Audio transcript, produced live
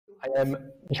I am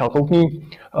Michal Koutný.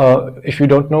 If you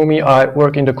don't know me, I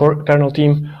work in the kernel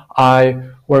team. I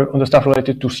work on the stuff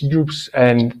related to C groups,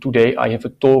 and today I have a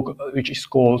talk which is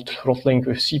called Throttling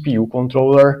with CPU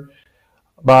controller.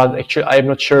 But actually, I'm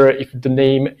not sure if the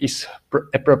name is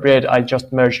appropriate. I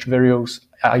just merged various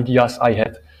ideas I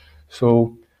had.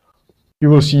 So you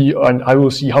will see, and I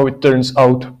will see how it turns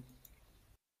out.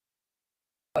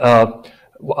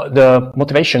 The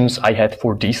motivations I had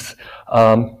for this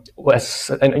was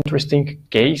an interesting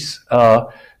case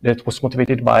that was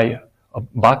motivated by a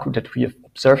bug that we have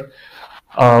observed.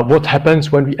 What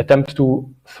happens when we attempt to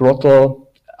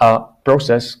throttle a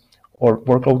process or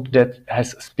workload that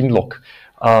has spin lock?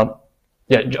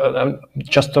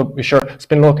 Just to be sure,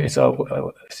 spin lock is a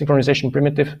synchronization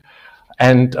primitive,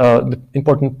 and the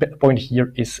important point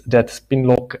here is that spin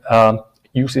lock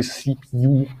uses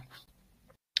CPU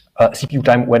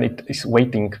time when it is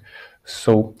waiting.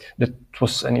 So that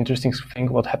was an interesting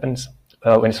thing what happens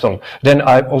when it's done. Then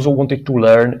I also wanted to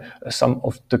learn some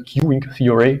of the queuing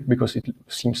theory, because it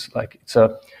seems like it's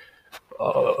a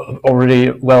already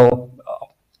well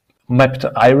mapped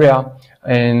area,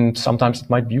 and sometimes it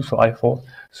might be useful, I thought.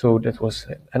 So that was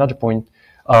another point.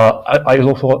 I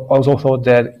also thought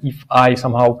that if I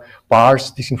somehow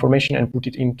parse this information and put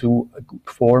it into a good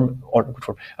form, or good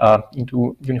form,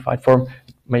 into unified form,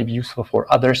 it may be useful for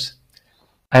others.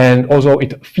 And also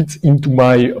it fits into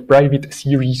my private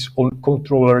series on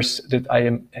controllers that I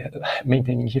am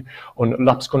maintaining here on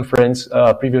Labs conference.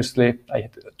 Previously, I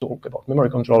had a talk about memory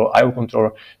controller, IO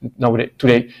controller. Now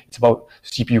today it's about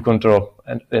CPU control,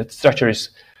 and the structure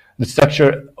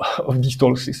of these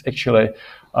talks is actually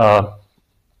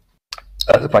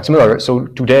quite similar. So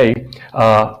today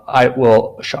I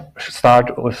will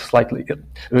start with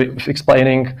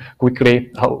explaining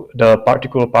quickly how the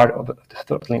particular part of the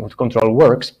throttling of the control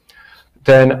works.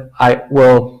 Then I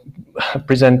will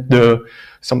present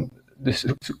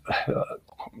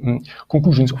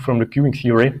conclusions from the queuing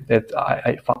theory that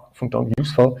I found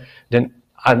useful. Then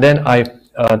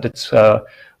that's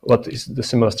what is the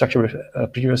similar structure with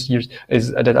previous years,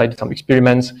 is that I did some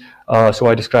experiments. So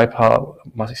I describe how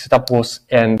my setup was,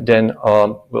 and then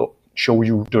we'll show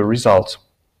you the results.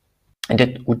 And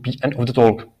that would be end of the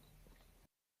talk.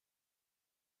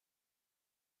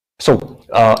 So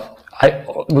I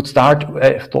would start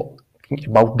talking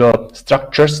about the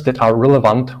structures that are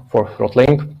relevant for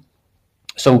throttling.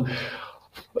 So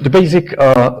the basic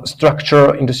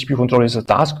structure in the CPU controller is a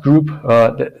task group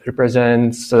that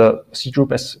represents C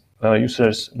group as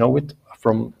users know it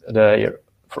from the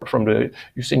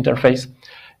user interface,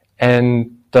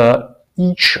 and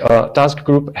each task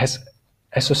group has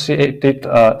associated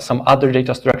some other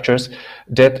data structures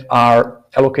that are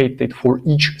allocated for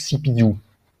each CPU.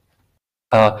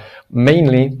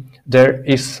 Mainly, there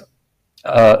is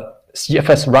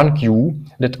CFS run queue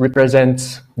that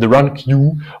represents the run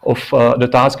queue of the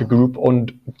task group on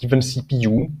given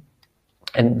CPU,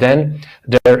 and then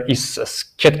there is a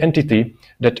scat entity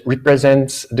that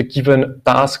represents the given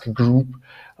task group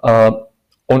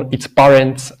on its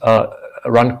parent's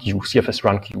run queue, CFS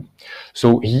run queue.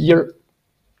 So here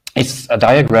is a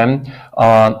diagram.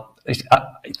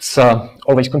 It's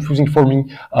always confusing for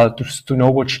me to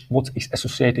know what is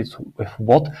associated with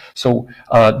what. So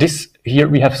here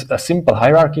we have a simple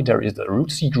hierarchy. There is the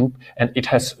root C group, and it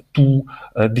has two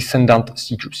descendant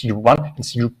C group, C group 1 and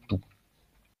C group 2.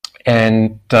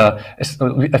 And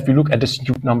if we look at the C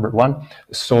group number 1,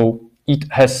 so it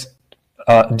has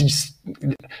these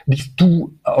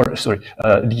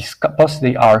couples.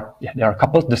 They are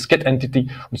coupled. The scat entity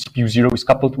on CPU 0 is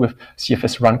coupled with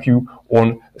CFS run queue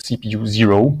on CPU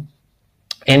 0,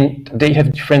 and they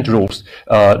have different roles.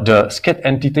 The scat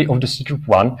entity of the C group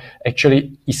 1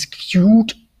 actually is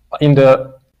queued in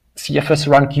the CFS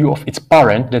run queue of its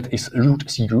parent, that is root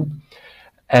C group,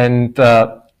 and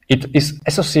it is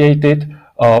associated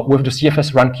with the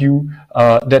CFS run queue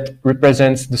that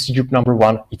represents the C group number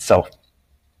 1 itself.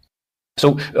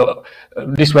 So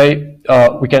this way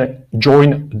we can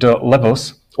join the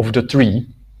levels of the tree,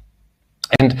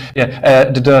 and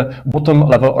at the bottom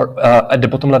level, or at the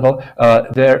bottom level,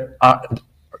 there are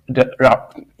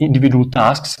individual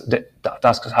tasks. The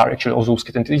tasks are actually also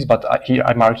scat entities, but here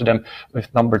I marked them with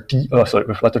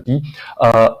with letter T,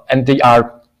 and they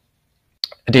are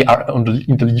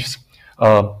in the leaves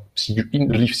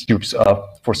leaf groups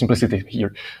for simplicity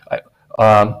here.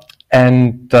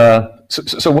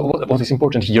 So what is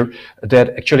important here,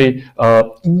 that actually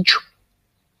each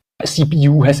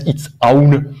CPU has its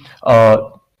own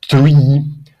tree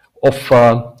of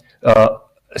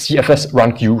CFS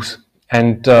run queues,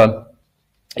 and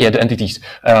the entities.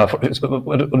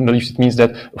 On the leaves, it means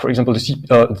that, for example,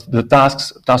 the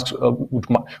tasks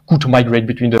could migrate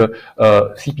between the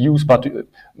CPUs, but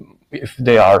if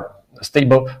they are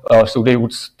stable, so they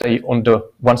would stay on the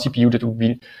one CPU. That would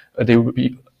be they would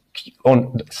be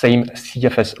on the same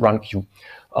CFS run queue.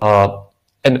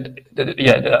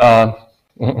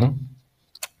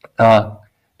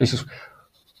 This is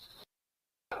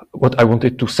what I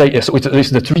wanted to say. So it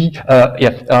is the tree.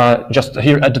 Just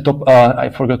here at the top, I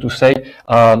forgot to say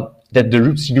that the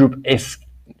root C group has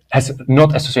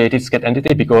not associated SCAD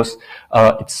entity because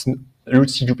its root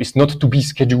C group is not to be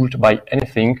scheduled by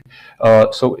anything.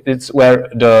 So it's where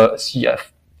the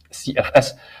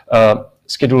CFS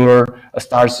scheduler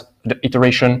starts the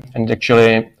iteration and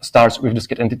actually starts with the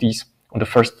SCAD entities on the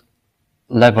first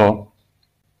level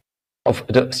of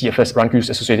the CFS run queues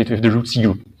associated with the root C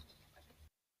group.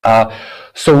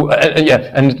 So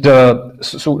the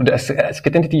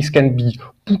SCAD entities can be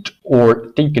put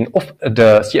or taken off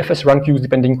the CFS run queues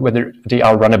depending whether they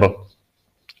are runnable.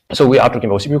 So we are talking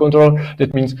about CPU control.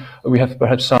 That means we have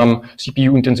perhaps some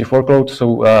CPU intensive workload.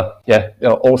 So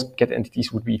all SCAD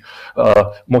entities would be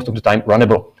most of the time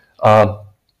runnable.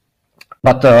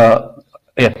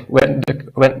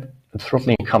 When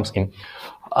throttling comes in,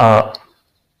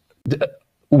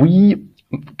 we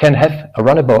can have a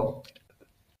runnable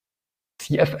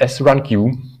CFS run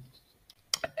queue,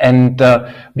 and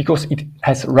because it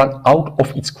has run out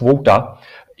of its quota,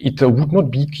 it would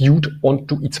not be queued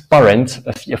onto its parent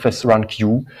CFS run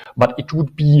queue, but it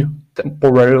would be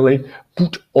temporarily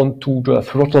put onto the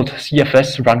throttled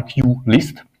CFS run queue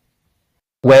list,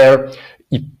 where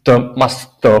it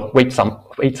must wait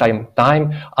some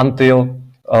time until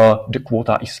the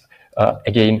quota is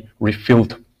again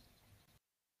refilled.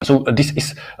 So this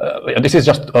is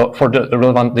just for the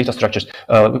relevant data structures.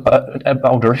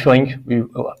 About the refilling, we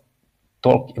will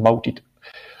talk about it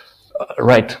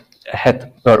right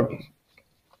ahead.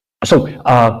 So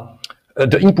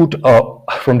the input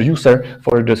from the user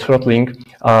for the throttling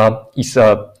is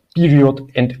a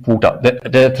period and quota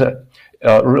that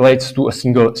relates to a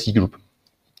single C group.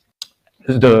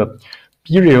 The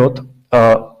period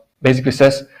basically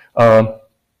says, or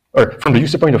from the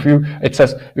user point of view, it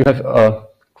says you have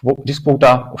this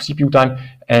quota of CPU time,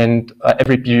 and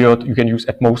every period you can use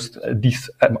at most this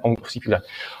amount of CPU time.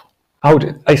 How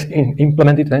I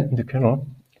implement it in the kernel?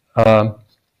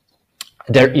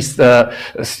 There is a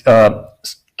SCAD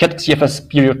CFS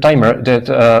period timer that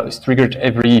is triggered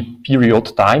every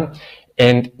period time,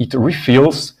 and it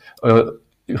refills a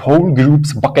whole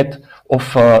group's bucket of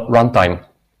runtime.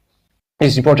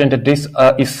 It's important that this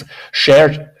is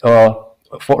shared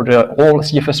for all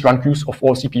CFS run queues of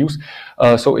all CPUs,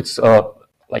 so it's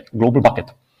like global bucket.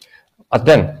 But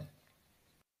then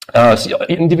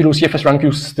individual CFS run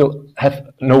queues still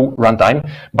have no runtime,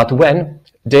 but when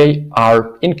they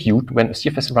are in queue, when a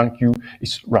CFS run queue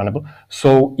is runnable,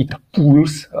 so it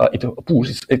pools.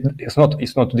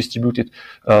 It's not distributed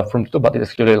from the top, but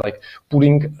it's actually like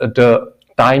pulling the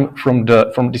time from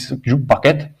this group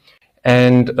bucket,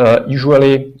 and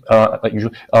usually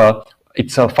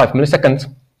it's 5 milliseconds.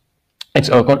 It's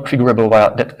configurable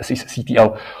via that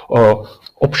CTL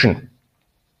option.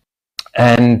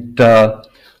 And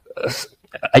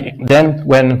then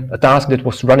when a task that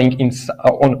was running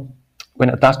when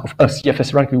a task of a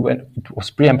CFS run queue, when it was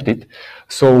preempted,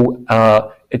 so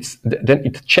it's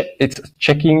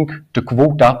checking the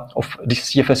quota of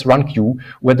this CFS run queue,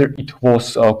 whether it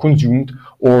was consumed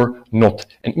or not.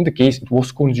 And in the case it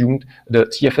was consumed, the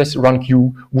CFS run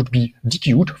queue would be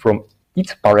dequeued from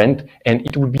its parent, and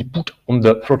it would be put on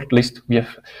the throttled list we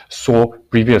have saw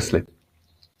previously.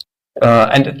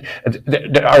 And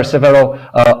there are several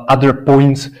other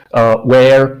points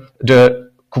where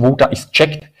the quota is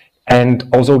checked, and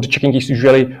also the checking is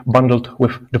usually bundled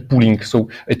with the pooling. So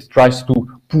it tries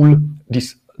to pool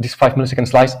this 5 millisecond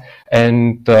slice,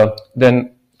 and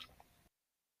then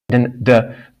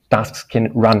the tasks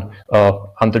can run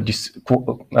under this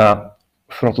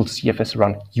throttled CFS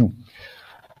run queue.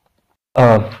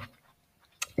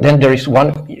 Then there is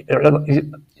one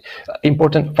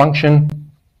important function,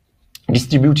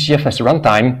 distribute CFS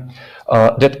runtime,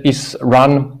 that is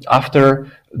run after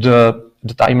the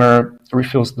timer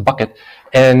refills the bucket,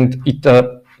 and it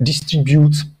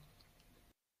distributes.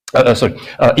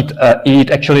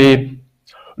 It actually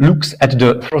looks at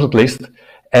the throttled list,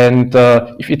 and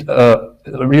if it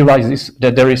realizes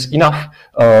that there is enough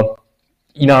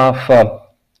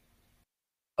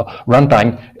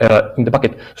runtime in the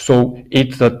bucket, so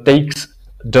it takes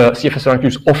the CFS run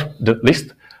queues off the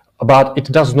list, but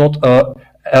it does not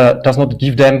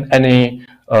give them any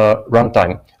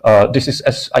runtime. This is,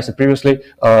 as I said previously,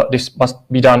 this must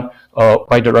be done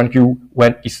by the run queue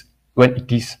when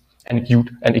it is enqueued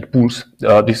and it pulls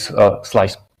this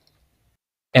slice.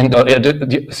 And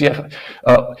the CF,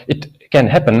 it can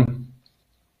happen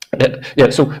that, yeah,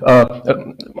 so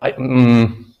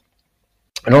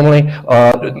normally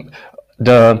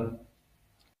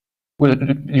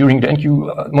during the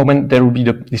enqueue moment, there will be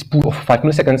this pool of 5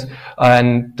 milliseconds,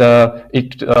 and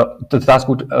the task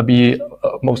would be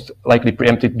most likely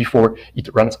preempted before it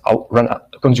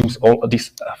consumes all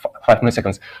these 5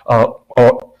 milliseconds,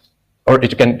 or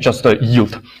it can just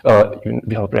yield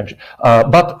without preemption.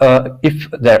 But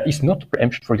if there is not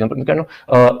preemption, for example, in the kernel,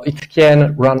 it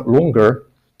can run longer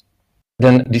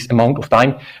than this amount of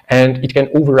time, and it can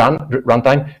overrun the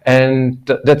runtime, and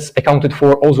that's accounted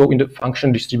for also in the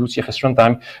function distribute CFS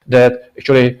runtime that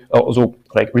actually also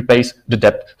like replays the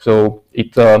debt. So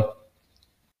it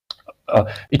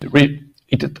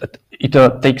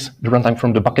takes the runtime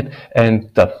from the bucket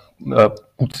and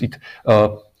puts it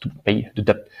to pay the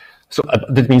debt. So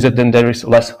that means that then there is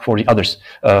less for the others,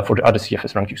 for the other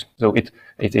CFS run queues. So it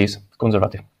is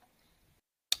conservative.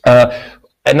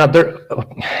 Another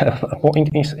point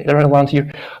is relevant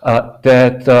here,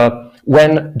 that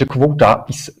when the quota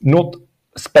is not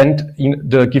spent in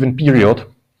the given period,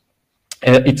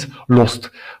 it's lost.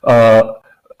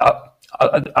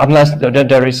 Unless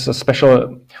there is a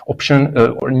special option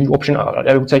or a new option,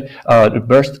 I would say, the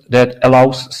burst that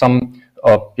allows some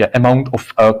amount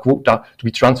of quota to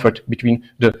be transferred between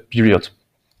the periods.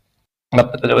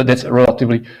 But that's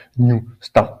relatively new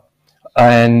stuff.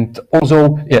 And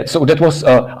also, yeah, so that was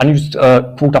unused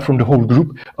quota from the whole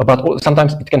group, but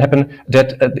sometimes it can happen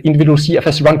that the individual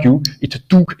CFS run queue, it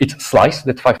took its slice,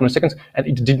 that 5 milliseconds, and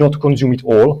it did not consume it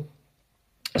all.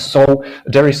 So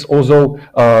there is also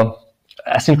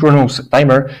asynchronous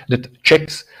timer that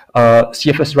checks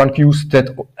CFS run queues that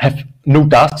have no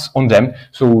tasks on them,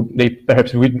 so they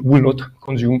perhaps will not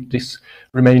consume this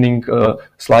remaining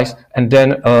slice, and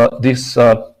then this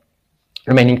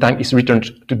remaining time is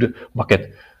returned to the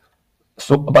bucket.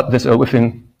 So, but this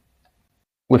within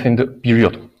the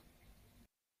period.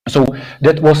 So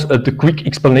that was the quick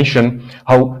explanation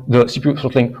how the CPU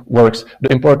throttling works.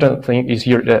 The important thing is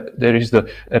here that there is the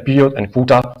period and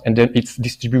quota, and then it's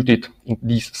distributed in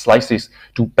these slices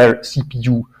to per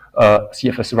CPU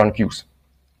CFS run queues.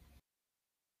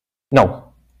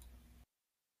 Now,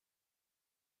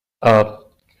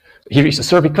 here is a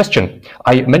survey question.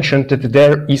 I mentioned that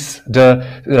there is the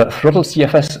throttle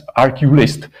CFS RQ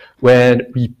list where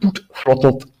we put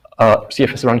throttled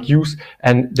CFS run queues,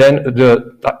 and then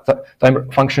the timer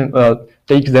function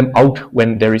takes them out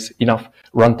when there is enough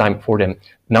runtime for them.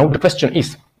 Now the question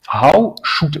is, how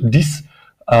should this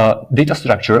data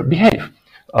structure behave?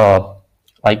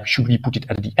 Like, should we put it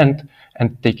at the end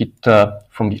and take it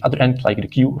from the other end, like the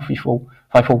queue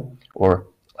FIFO, or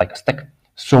like a stack?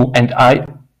 So, and I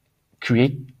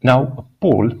create now a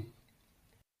poll.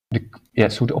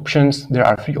 So the options, there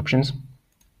are 3 options.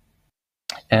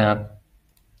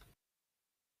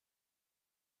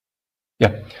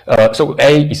 So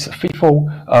A is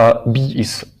FIFO, B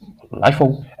is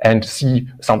LIFO, and C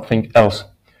something else.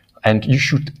 And you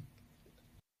should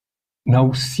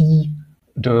now see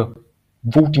the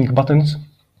voting buttons.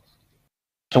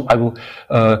 So I will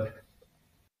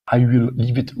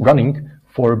leave it running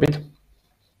for a bit.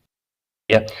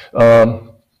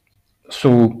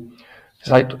 So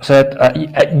as I said,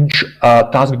 each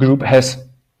task group has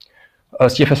a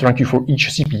CFS run queue for each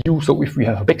CPU. So if we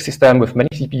have a big system with many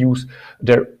CPUs,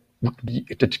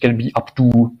 that can be up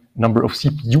to number of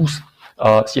CPUs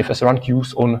CFS run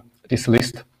queues on this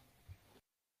list.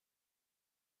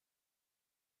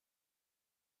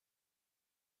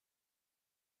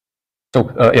 So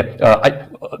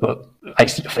I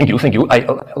see. Thank you. I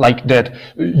like that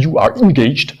you are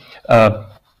engaged.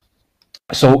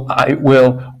 So I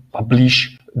will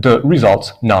publish the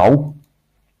results now,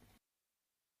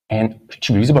 and it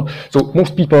should be visible. So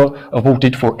most people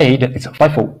voted for A, that it's a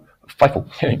FIFO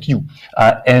queue,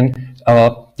 and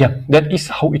that is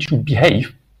how it should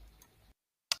behave.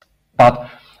 But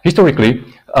historically,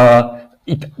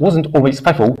 it wasn't always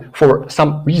FIFO for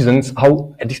some reasons.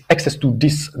 How this access to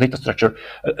this data structure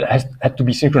had to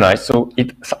be synchronized. So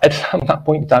at some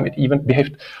point in time, it even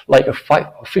behaved like a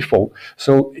FIFO.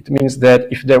 So it means that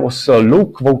if there was a low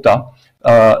quota,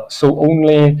 so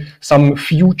only some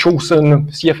few chosen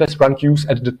CFS run queues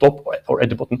at the top or at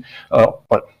the bottom, or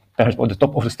perhaps at the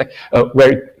top of the stack,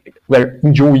 were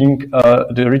enjoying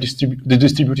the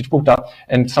distributed quota,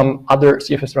 and some other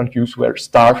CFS run queues were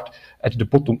starved at the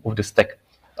bottom of the stack.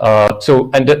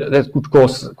 And that could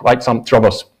cause quite some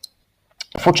troubles.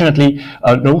 Fortunately,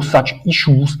 no such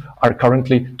issues are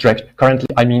currently tracked. Currently,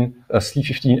 I mean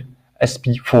C15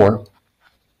 SP4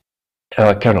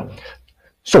 kernel.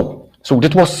 So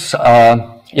that was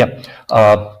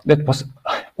that was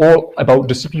all about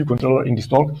the CPU controller in this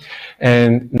talk,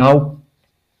 and now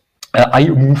I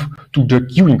move to the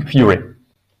queuing theory.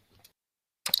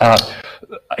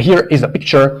 Here is a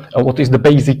picture of what is the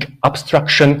basic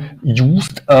abstraction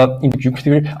used in the queuing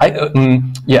theory.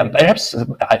 Perhaps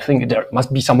I think there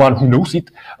must be someone who knows it.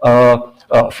 For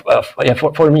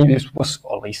me, this was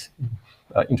always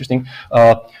interesting.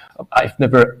 I've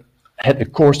never had a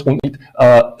course on it,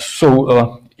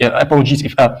 apologies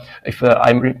if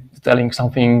I'm telling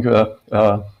something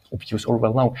obvious or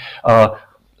well known.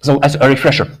 So as a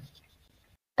refresher.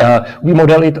 We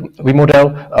model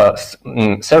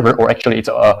server, or actually it's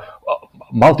a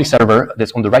multi-server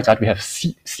that's on the right side. We have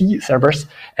C servers,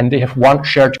 and they have one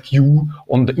shared queue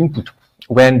on the input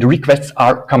when the requests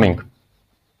are coming.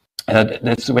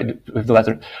 That's with the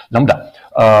letter lambda.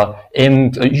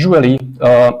 And usually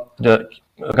the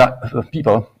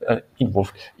people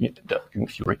involved in the queuing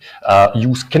theory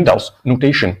use Kendall's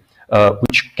notation,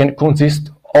 which can consist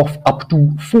of up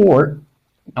to 4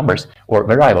 numbers or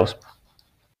variables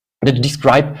that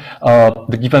describe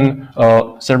the given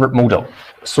server model.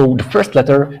 So the first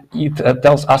letter, it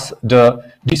tells us the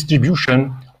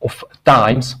distribution of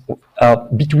times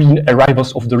between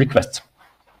arrivals of the requests.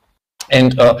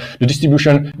 And the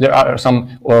distribution, there are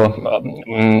some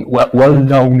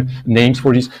well-known names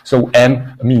for this. So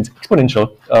M means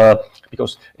exponential,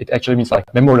 because it actually means like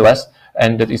memoryless,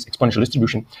 and that is exponential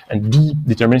distribution. And D,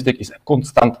 deterministic, is a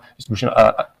constant distribution.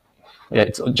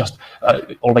 It's just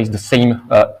always the same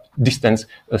distance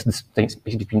as the space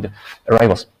between the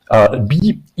arrivals.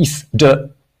 B is the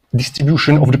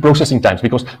distribution of the processing times,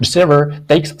 because the server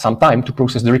takes some time to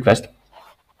process the request,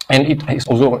 and it is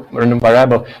also a random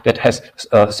variable that has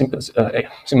a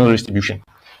similar distribution.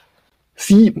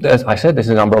 C, as I said, this is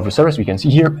the number of the servers we can see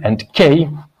here, and K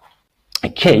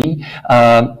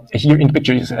here in the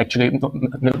picture is actually,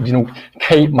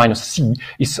 K minus C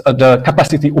is the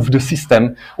capacity of the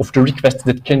system of the requests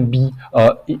that can be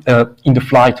in the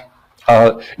flight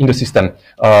in the system.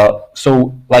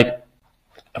 So, like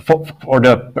for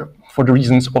the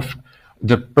reasons of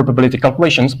the probability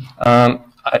calculations,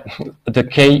 the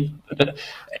K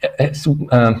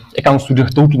accounts to the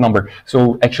total number.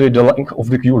 So actually, the length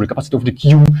of the queue, or the capacity of the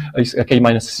queue, is K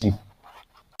minus C.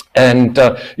 And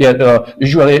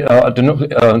usually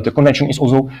the convention is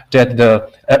also that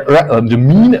the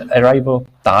mean arrival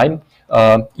time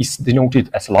is denoted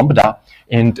as lambda,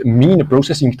 and mean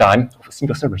processing time of a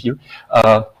single server here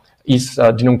is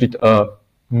denoted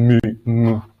mu,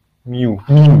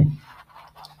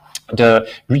 the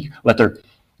Greek letter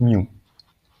mu.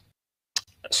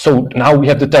 So now we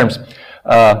have the terms.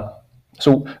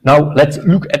 So now let's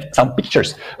look at some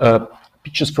pictures.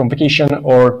 Pictures from vacation,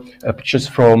 or pictures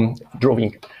from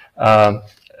drawing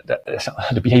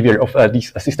the behavior of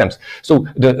these systems. So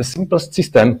the simplest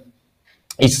system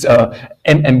is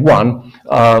MM1,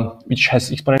 which has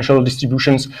exponential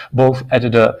distributions both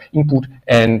at the input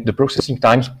and the processing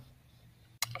times.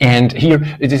 And here,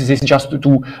 this is just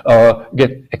to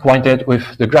get acquainted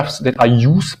with the graphs that I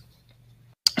use.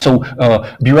 So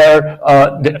beware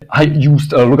that I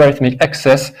used logarithmic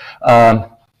access.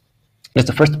 That's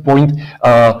the first point.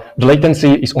 The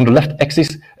latency is on the left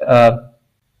axis.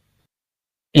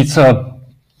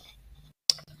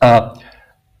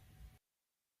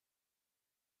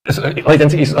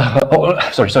 Latency is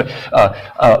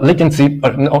latency.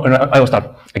 I will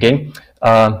start again.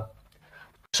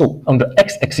 So on the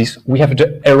x-axis we have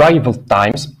the arrival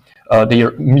times,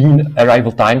 their mean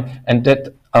arrival time, and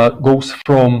that goes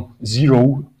from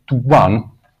 0 to 1.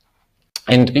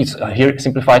 And it's here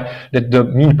simplified that the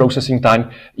mean processing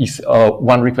time is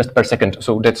 1 request per second.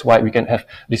 So that's why we can have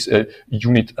this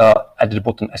unit at the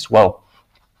bottom as well.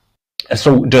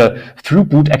 So the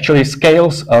throughput actually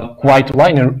scales quite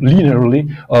linearly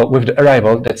with the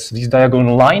arrival. That's this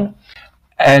diagonal line.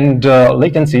 And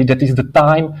latency, that is the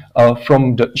time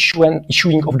from the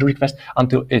issuing of the request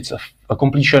until its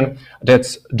completion.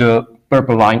 That's the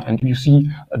purple line. And you see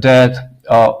that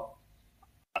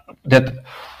the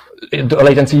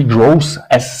latency grows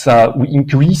as we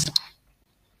increase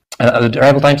the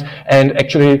arrival times. And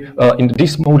actually, in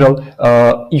this model,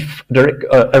 if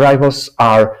the arrivals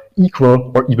are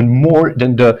equal or even more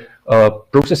than the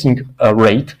processing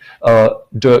rate,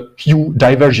 the queue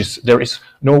diverges. There is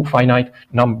no finite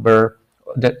number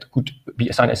that could be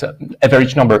assigned as an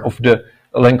average number of the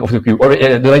length of the queue, or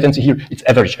the latency here, it's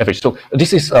average. So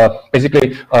this is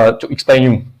basically to explain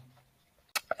you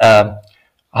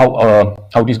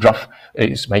how this graph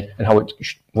is made and how it,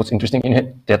 what's interesting in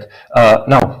it. That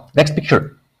now, next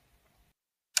picture.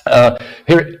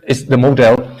 Here is the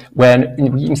model when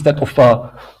we, instead of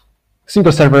a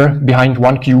single server behind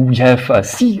one queue, we have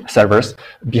C servers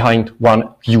behind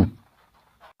one queue.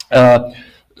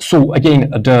 So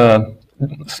again, the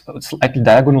slightly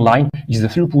diagonal line is the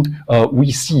throughput.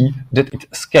 We see that it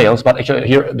scales, but actually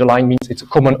here the line means it's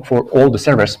common for all the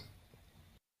servers.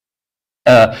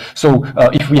 So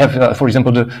if we have, for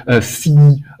example, the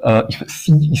C, if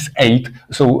C is 8,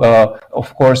 so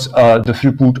of course the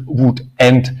throughput would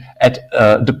end at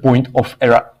the point of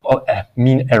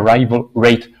mean arrival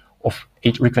rate of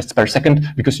 8 requests per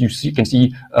second, because you can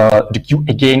see the queue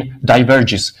again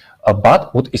diverges.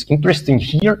 But what is interesting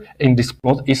here in this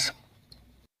plot is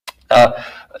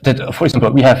that, for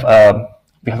example, we have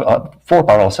 4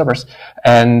 parallel servers,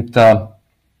 and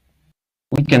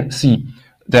we can see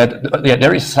that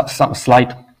there is some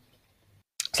slight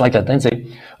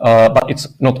latency, but it's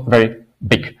not very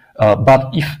big.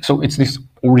 But if so, it's this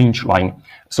orange line.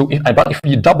 So, but if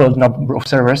we double the number of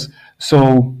servers,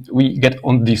 so we get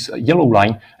on this yellow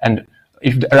line, and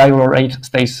if the arrival rate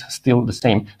stays still the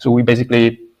same, so we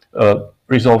basically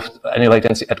resolved any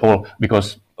latency at all,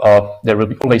 because there will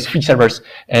be always 3 servers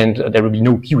and there will be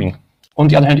no queuing. On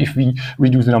the other hand, if we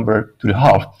reduce the number to the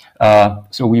half,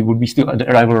 so we would be still at the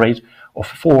arrival rate of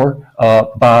 4,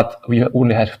 but we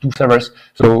only had 2 servers.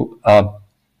 So,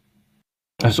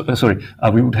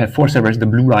 we would have 4 servers, the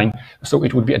blue line. So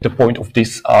it would be at the point of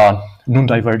this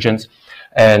non-divergence,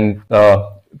 and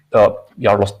we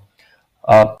are lost.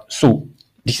 So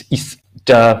this is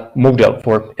the model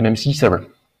for MMC server.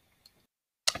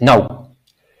 Now,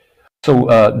 so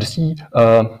the C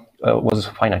was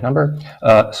a finite number.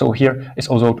 So here is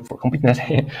also for completeness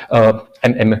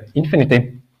MM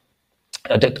infinity.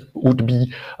 That would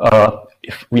be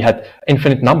if we had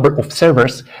infinite number of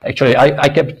servers. Actually, I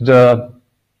kept the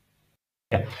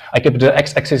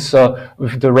x-axis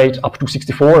with the rate up to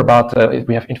 64, but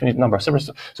we have infinite number of servers,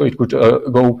 so it could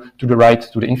go to the right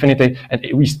to the infinity, and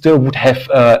we still would have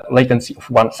latency of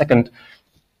 1 second.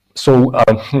 So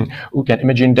we can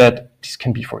imagine that this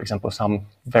can be, for example, some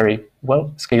very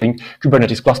well scaling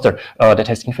Kubernetes cluster that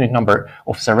has infinite number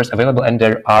of servers available, and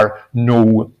there are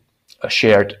no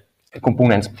shared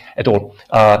components at all.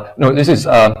 No, this is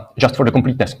just for the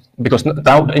completeness, because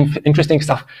now the interesting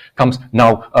stuff comes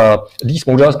now. These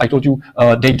models, I told you,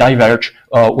 they diverge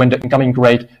when the incoming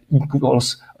rate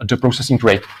equals the processing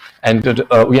rate. And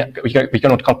we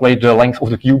cannot calculate the length of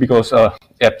the queue, because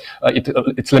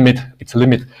its limit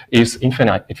is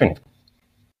infinite.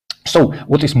 So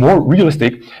what is more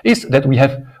realistic is that we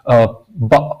have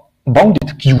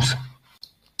bounded queues.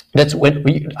 That's when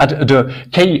we add the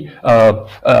k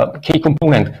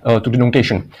component to the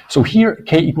notation. So here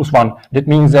k equals 1. That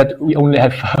means that we only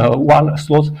have 1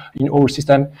 slot in our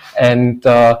system, and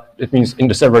that means in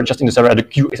the server, just in the server, the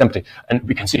queue is empty. And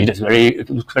we can see it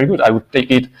looks very good. I would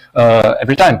take it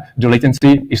every time. The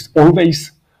latency is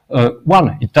always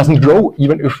 1. It doesn't grow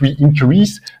even if we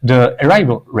increase the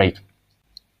arrival rate.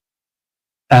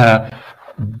 But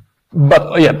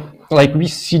yeah, like we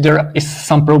see, there is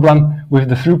some problem with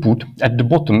the throughput at the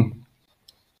bottom.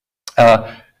 With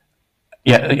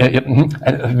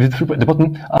throughput at the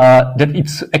bottom, that it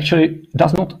actually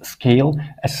does not scale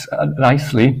as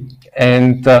nicely,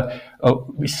 and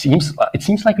it seems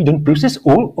like we don't process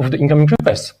all of the incoming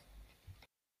requests.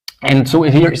 And so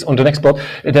here is on the next plot.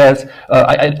 It has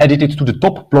I added it to the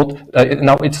top plot.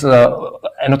 Now it's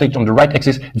annotated on the right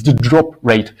axis. It's the drop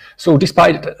rate. So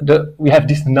despite we have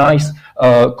this nice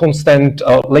constant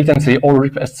latency, all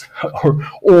requests or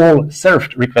all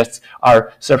served requests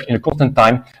are served in a constant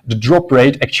time. The drop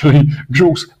rate actually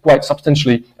grows quite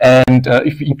substantially, and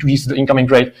if we increase the incoming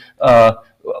rate,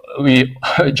 we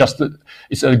just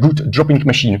it's a good dropping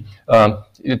machine.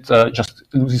 It just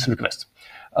loses requests.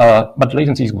 But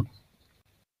latency is good.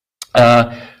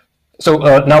 So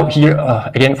now here,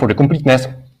 again, for the completeness,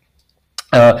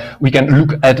 we can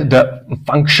look at the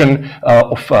function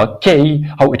of k,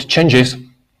 how it changes.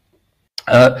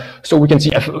 So we can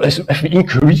see if we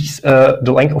increase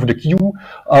the length of the queue,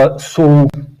 so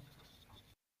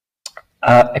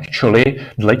actually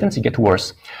the latency gets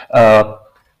worse.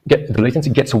 The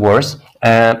latency gets worse.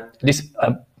 This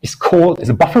is called as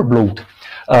a buffer bloat.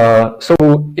 So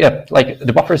yeah, like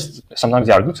the buffers, sometimes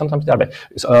they are good, sometimes they are bad.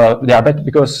 They are bad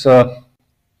because, or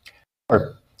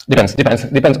depends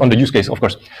on the use case, of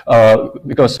course,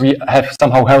 because we have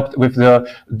somehow helped with the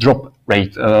drop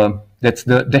rate. That's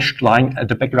the dashed line at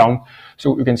the background.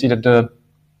 So you can see that the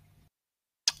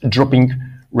dropping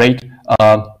rate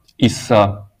is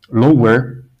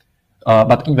lower,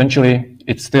 but eventually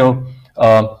it's still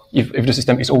if the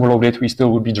system is overloaded, we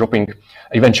still will be dropping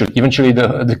eventually. Eventually,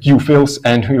 the queue fills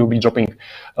and we will be dropping.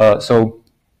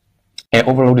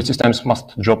 Overloaded systems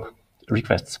must drop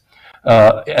requests.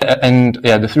 And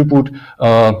yeah, the throughput,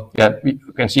 yeah, we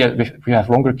can see if we have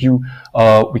longer queue,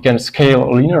 we can scale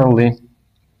linearly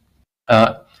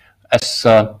as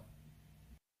the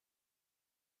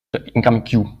incoming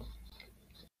queue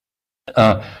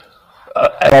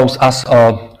allows us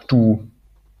to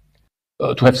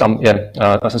have some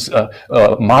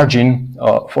margin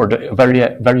for the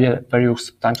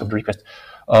various times of the request.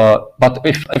 But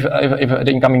if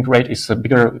the incoming rate is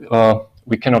bigger,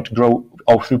 we cannot grow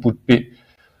our throughput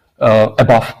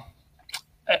above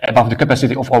the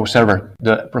capacity of our server,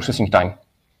 the processing time.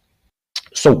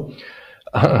 So,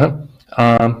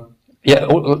 yeah,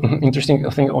 interesting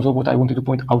thing also what I wanted to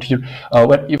point out here,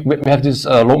 when we have these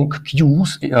long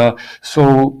queues,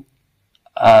 so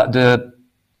the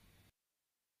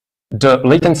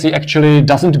latency actually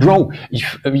doesn't grow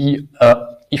if we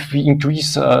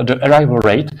increase the arrival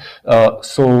rate.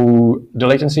 So the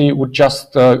latency would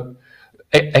just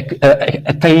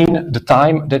attain the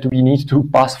time that we need to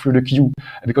pass through the queue,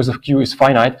 because the queue is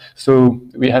finite. So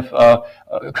we have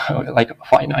like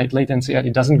finite latency, and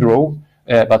it doesn't grow,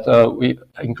 but we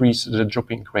increase the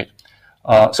dropping rate.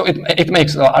 So it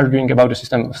makes arguing about the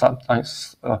system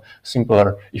sometimes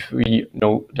simpler if we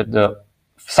know that the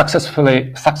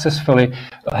successfully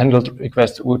handled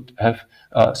request would have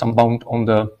some bound on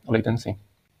the latency.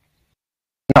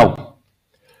 Now,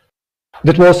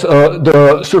 that was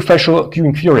the surfacial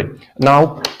queuing theory.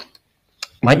 Now,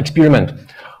 my experiment.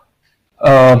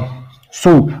 The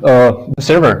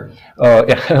server.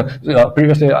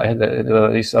 Previously, I had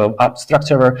this abstract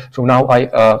server. So now I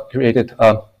created.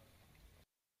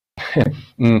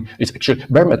 It's actually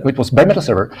it was bare metal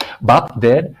server, but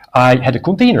then I had a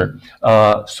container.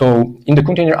 So in the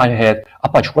container, I had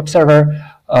Apache web server.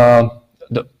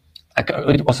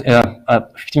 It was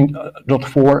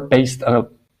 15.4 based.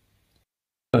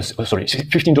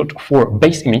 15.4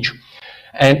 base image,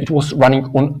 and it was running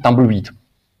on Tumbleweed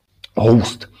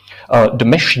host. The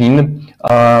machine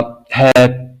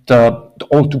had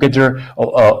altogether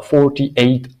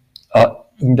 48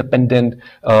 independent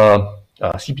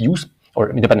CPUs,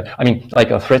 or independent, I mean, like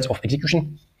threads of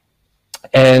execution.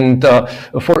 And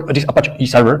for this Apache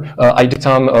server, I did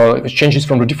some changes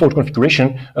from the default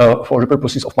configuration for the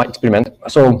purposes of my experiment.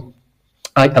 So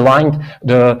I aligned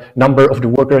the number of the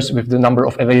workers with the number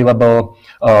of available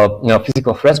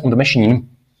physical threads on the machine,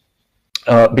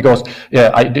 because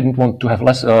I didn't want to have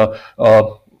less to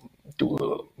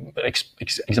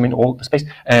examine all the space,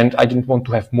 and I didn't want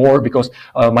to have more because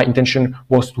my intention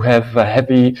was to have a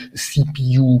heavy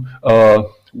CPU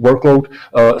workload,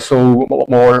 so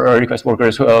more request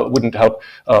workers wouldn't help.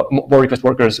 More request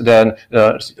workers than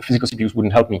physical CPUs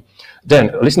wouldn't help me.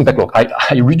 Then listen backlog.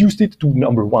 I reduced it to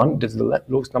number 1. That's the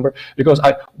lowest number, because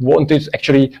I wanted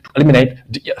actually to eliminate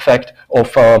the effect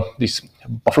of this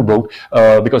buffer bloat,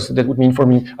 because that would mean for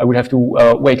me I would have to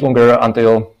wait longer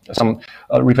until some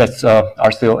requests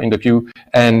are still in the queue,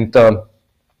 and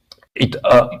it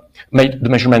made the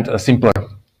measurement simpler.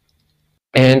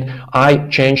 And I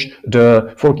changed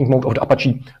the forking mode of the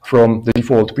Apache from the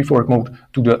default pre-fork mode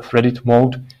to the threaded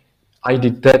mode. I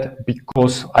did that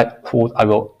because I thought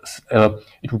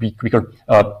it would be quicker,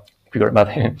 but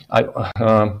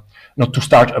not to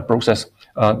start a process,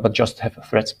 but just have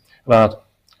threads. But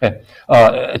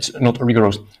it's not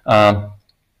rigorous.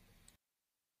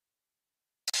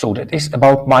 So that is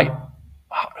about my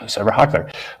server hardware.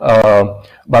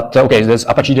 But okay, there's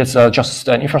Apache. That's just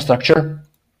an infrastructure.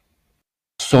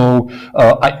 So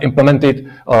I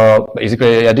implemented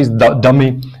basically this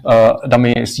dummy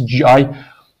CGI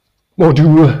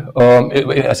module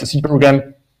as a C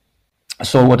program.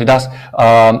 So what it does,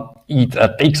 it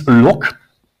takes a lock,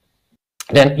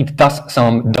 then it does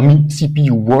some dummy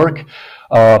CPU work.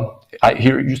 I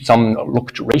here use some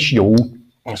locked ratio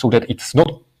so that it's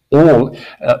not all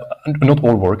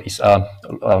work is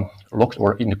locked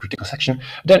or in the critical section.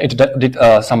 Then it did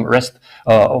some rest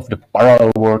of the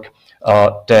parallel work.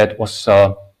 That was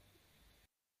also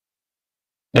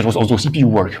CPU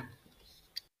work.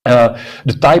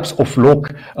 The types of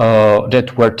lock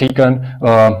that were taken,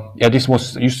 this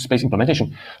was use space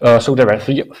implementation. So there were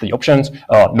three options.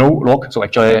 No lock, so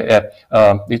actually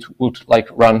it would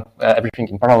like run everything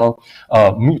in parallel.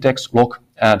 Mutex lock,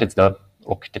 that's the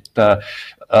lock that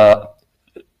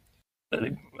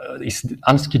is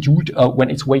unscheduled when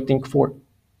it's waiting for.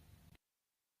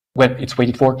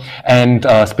 And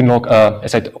spin lock,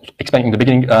 as I explained in the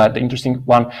beginning, the interesting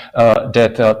one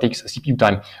that takes CPU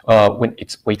time when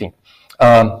it's waiting.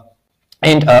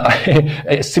 And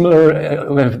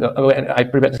similar, when I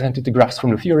presented the graphs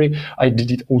from the theory, I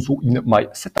did it also in my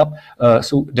setup,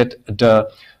 so that the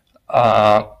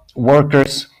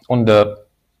workers on the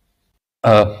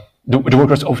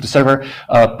workers of the server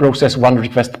process one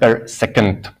request per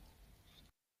second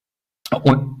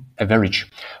on average.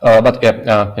 But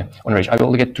on average, I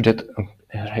will get to that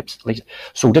perhaps later.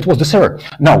 So that was the server.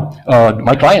 Now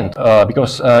my client,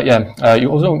 because you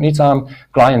also need some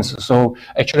clients. So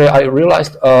actually, I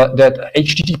realized that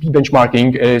HTTP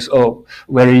benchmarking is a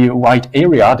very wide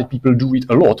area that people do it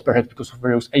a lot, perhaps because of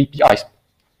various APIs.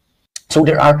 So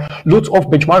there are lots of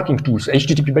benchmarking tools,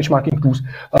 HTTP benchmarking tools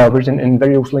written in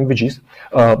various languages,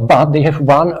 but they have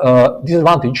one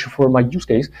disadvantage for my use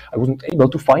case. I wasn't able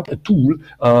to find a tool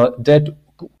that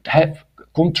could have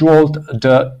controlled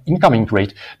the incoming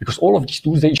rate, because all of these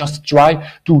tools, they just try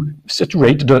to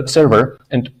saturate the server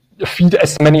and feed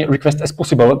as many requests as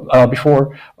possible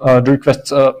before the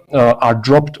requests are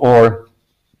dropped or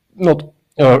not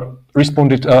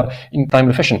responded in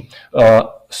timely fashion.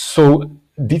 So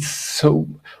this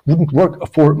wouldn't work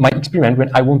for my experiment when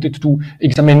I wanted to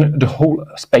examine the whole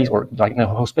space, or like the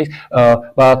whole space,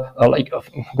 but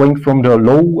going from the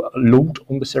low load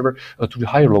on the server to the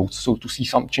higher loads, so to see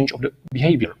some change of the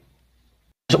behavior.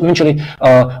 So eventually,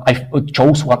 I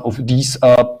chose one of these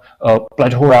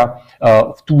plethora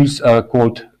tools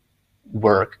called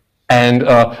Work, and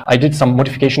I did some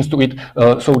modifications to it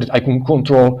so that I can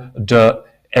control the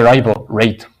arrival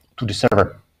rate to the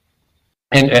server.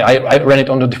 And I ran it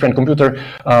on a different computer,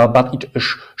 but it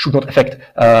should not affect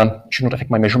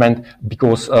my measurement,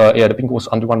 because the ping was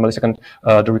under 1 millisecond.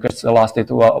 The requests lasted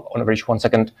on average 1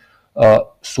 second,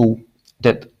 so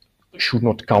that should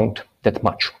not count that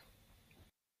much.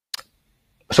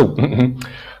 So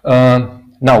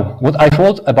now, what I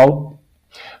thought about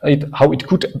it, how it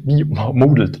could be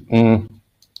modeled.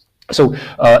 So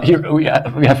here we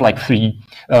have like three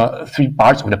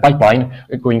parts of the pipeline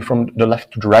going from the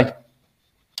left to the right.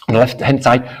 On the left-hand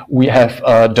side, we have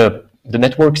the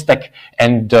network stack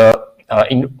and the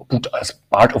input as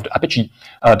part of the Apache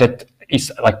that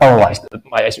is like parallelized.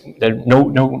 I assume there are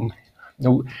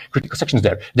no critical sections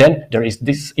there. Then there is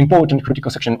this important critical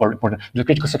section, or the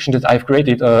critical section that I've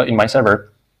created in my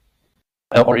server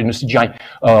or in the CGI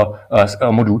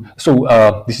module.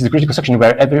 So this is the critical section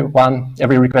where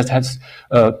every request has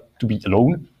to be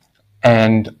alone.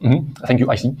 And thank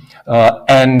you, I see.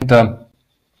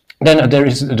 Then there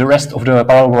is the rest of the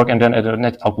parallel work, and then the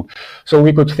net output. So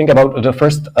we could think about the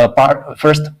first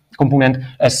component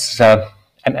as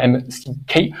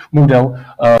MMCK model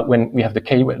when we have the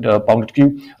K, the bounded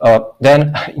queue.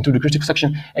 Then into the critical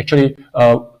section, actually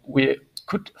we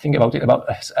could think about it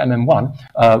as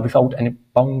MM1 without any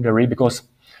boundary, because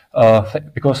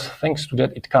thanks to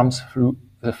that it comes through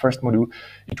the first module.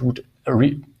 It would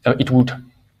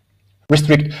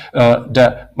restrict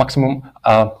the maximum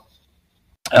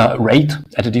rate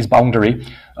at this boundary,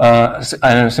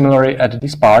 and similarly at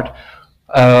this part.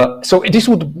 So this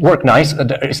would work nice.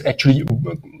 There is actually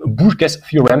Burke's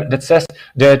theorem that says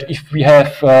that if we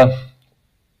have,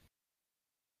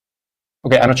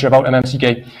 okay, I'm not sure about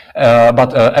MMCK,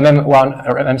 but MM1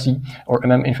 or MMC or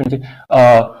MM infinity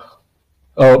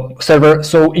server,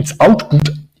 so its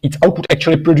output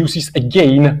actually produces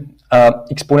again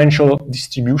exponential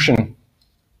distribution.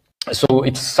 So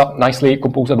it's nicely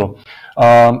composable.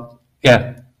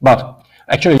 Yeah, but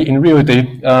actually in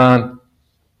reality,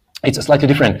 it's slightly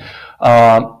different.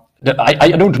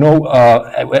 I don't know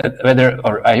whether,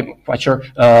 or I'm quite sure,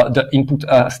 the input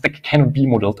stack cannot be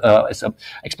modeled as an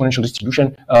exponential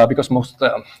distribution because most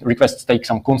requests take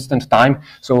some constant time.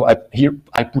 So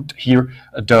I put here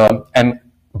the M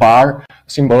bar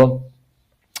symbol.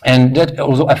 And that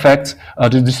also affects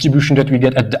the distribution that we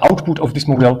get at the output of this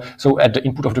model. So at the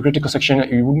input of the critical section,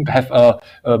 you wouldn't have a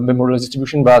memorial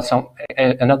distribution, but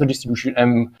another distribution,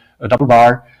 double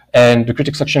bar. And the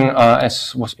critical section,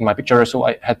 as was in my picture, so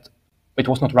it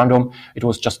was not random. It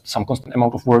was just some constant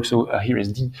amount of work. So here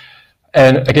is D.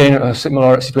 And again, a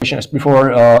similar situation as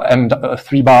before,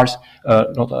 M3 bars,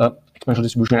 not exponential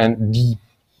distribution, and D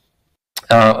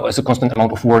as a constant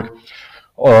amount of work.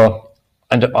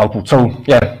 And the output. So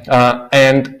yeah,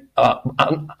 and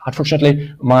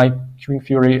unfortunately, my queuing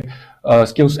theory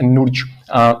skills and knowledge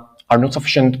are not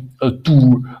sufficient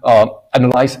to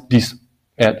analyze this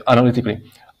analytically.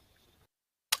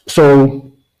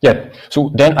 So yeah,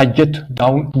 so then I get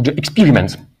down to the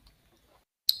experiments.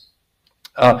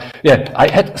 Yeah, I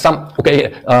had some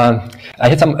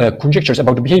conjectures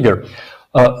about the behavior.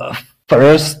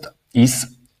 First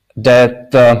is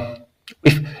that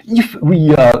if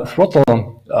we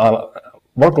throttle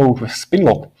workload with spin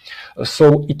lock,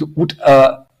 so it would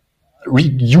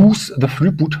reduce the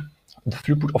throughput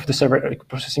of the server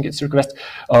processing its request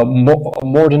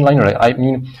more than linearly. I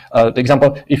mean, the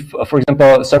example, if for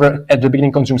example, server at the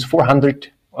beginning consumes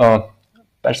 400%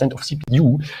 of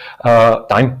CPU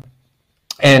time,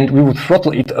 and we would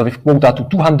throttle it with quota to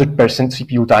 200%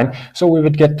 CPU time, so we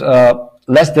would get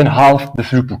less than half the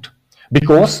throughput,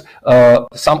 because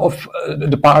some of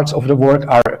the parts of the work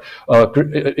are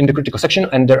in the critical section,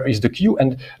 and there is the queue,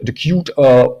 and the queued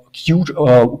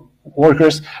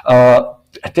workers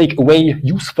take away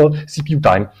useful CPU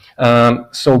time.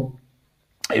 So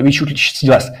we should see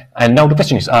less. And now the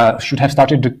question is, should have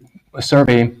started the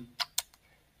survey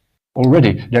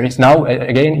already. There is now,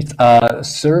 again, it's a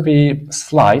survey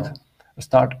slide.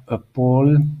 Start a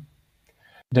poll.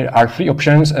 There are 3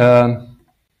 options.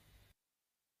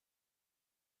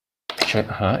 Actually,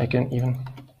 I can even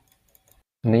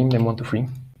name them 1, 2, 3.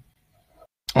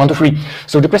 1, 2, 3.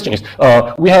 So the question is,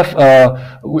 we have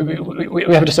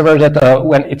the server that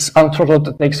when it's unthrottled,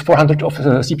 it takes 400 of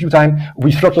CPU time.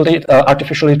 We throttled it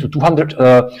artificially to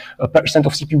 200%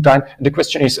 of CPU time. The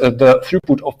question is, the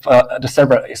throughput of the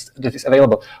server that is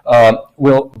available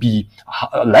will be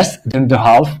less than the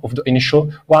half of the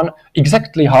initial one,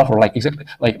 exactly half, or like exactly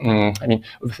like I mean,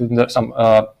 within some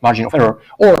margin of error,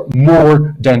 or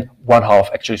more than 1/2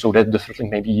 actually, so that the throttling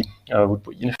maybe would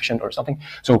be inefficient or something.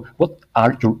 So what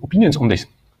are your opinions on this?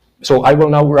 So I will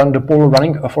now run the poll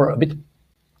running for a bit.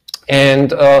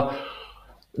 And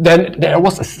then there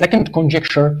was a second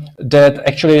conjecture that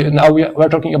actually now we're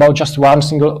talking about just one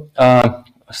single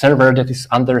server that is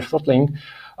under throttling,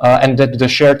 and that the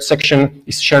shared section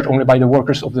is shared only by the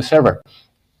workers of the server.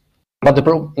 But the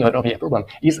problem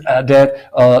is that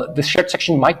the shared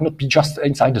section might not be just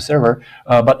inside the server,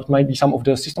 but it might be some of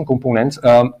the system components,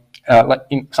 like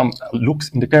in some looks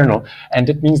in the kernel. And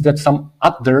that means that some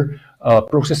other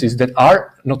processes that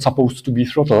are not supposed to be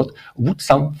throttled would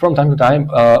from time to time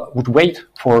would wait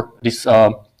for this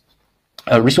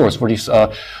resource, for this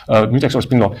mutex or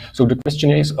spin lock. So the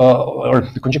question is, or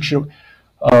the conjecture,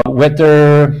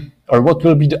 whether or what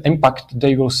will be the impact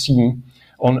they will see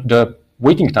on the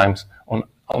waiting times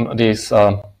on this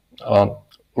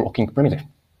locking primitive.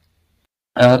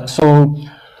 So,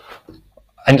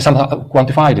 and somehow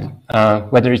quantified it,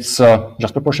 whether it's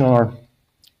just proportional or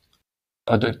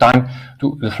the time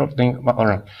to the throttling or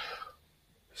not.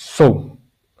 So,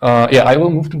 yeah, I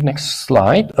will move to the next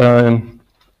slide,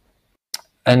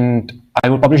 and I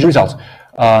will publish the results.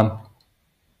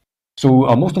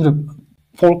 So most of the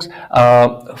folks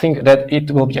think that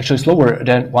it will be actually slower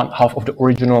than 1/2 of the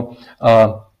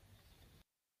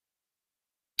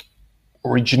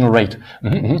original rate.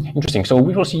 Interesting. So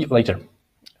we will see later.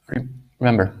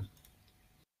 Remember,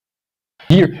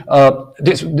 here,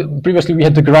 previously we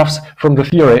had the graphs from the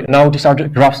theory. Now these are the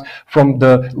graphs from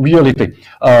the reality.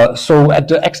 So at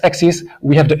the x-axis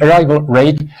we have the arrival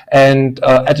rate, and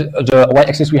at the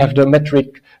y-axis we have the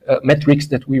metrics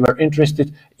that we were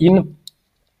interested in.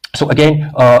 So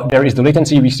again, there is the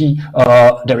latency. We see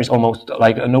there is almost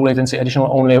like no latency additional,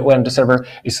 only when the server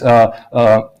is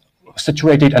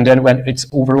saturated, and then when it's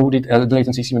overloaded, the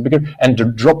latency is even bigger. And the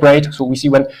drop rate, so we see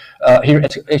when here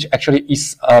it actually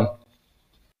is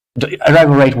the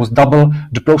arrival rate was double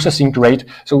the processing rate.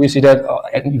 So we see that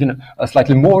even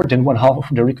slightly more than 1/2 of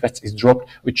the requests is dropped,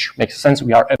 which makes sense.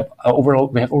 We have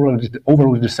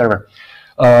overloaded the server.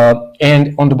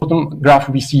 And on the bottom graph,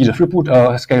 we see the throughput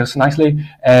scales nicely,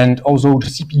 and also the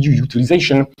CPU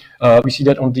utilization. We see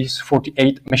that on these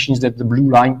 48 machines, that the blue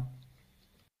line,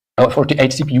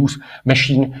 48 CPUs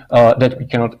machine, that we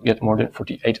cannot get more than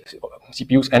 48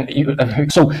 CPUs. And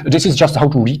so this is just how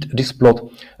to read this plot.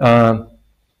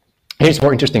 Here's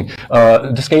more interesting.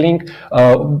 The scaling,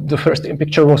 the first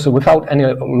picture was without any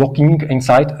locking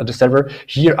inside the server.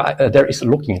 Here there is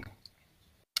locking.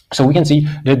 So we can see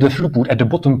that the throughput at the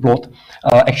bottom plot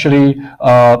actually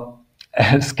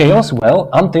scales well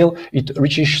until it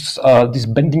reaches this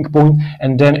bending point,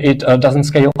 and then it doesn't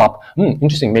scale up.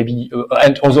 Interesting, maybe,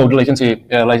 and also the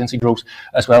latency grows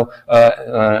as well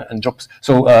and drops.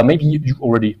 So maybe you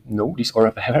already know this or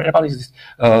have heard about this.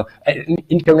 An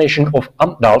incarnation of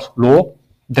Amdahl's law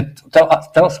that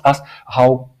tells us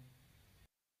how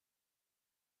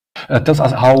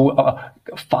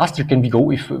faster can we go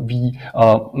if we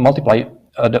multiply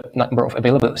the number of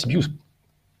available CPUs.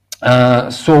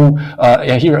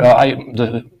 Yeah, here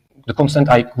the constant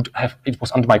I could have, it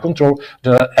was under my control.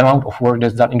 The amount of work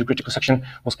that's done in the critical section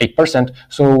was 8%.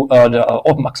 So the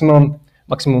maximum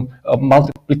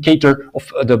multiplicator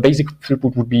of the basic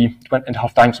throughput would be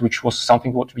 1.5 times, which was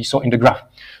something what we saw in the graph.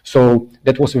 So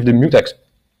that was with the mutex.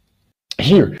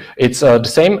 Here it's the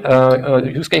same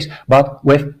use case, but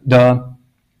with the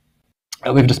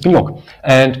spin lock,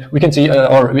 and we can see,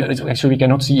 or actually we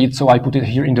cannot see it, so I put it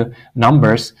here in the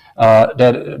numbers,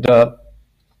 that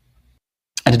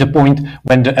at the point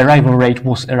when the arrival rate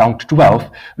was around 12,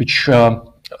 which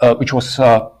was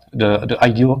the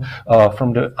ideal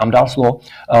from the Amdahl's law.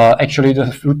 Actually,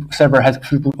 the server has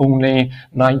throughput only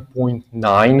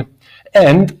 9.9,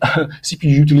 and CPU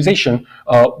utilization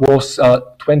was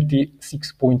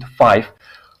 26.5,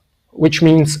 which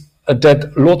means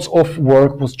that lots of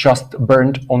work was just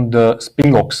burned on the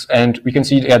spin locks, and we can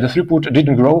see the throughput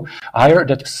didn't grow higher.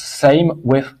 That's same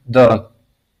with the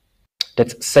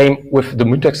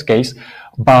mutex case,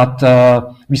 but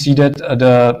we see that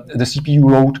the CPU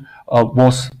load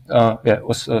was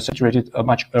saturated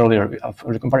much earlier.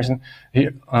 For the comparison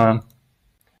here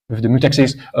with the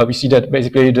mutexes, we see that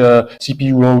basically the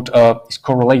CPU load is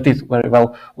correlated very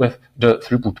well with the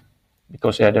throughput,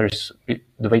 because there is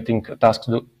the waiting tasks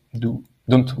don't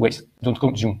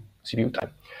consume CPU time.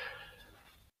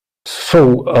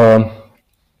 So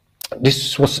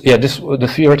this was the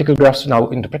theoretical graphs now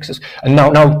in the practice, and now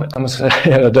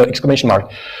the exclamation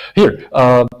mark here.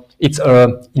 It's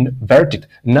inverted.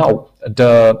 Now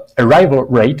the arrival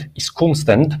rate is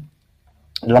constant.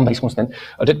 The lambda is constant.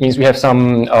 That means we have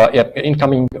some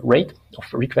incoming rate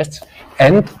of requests,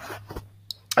 and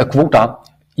a quota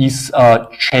is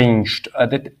changed.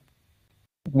 That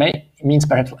means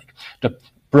perhaps like the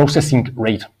processing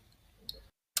rate.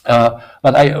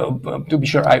 But to be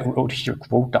sure, I wrote here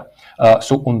quota.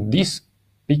 So on this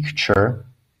picture,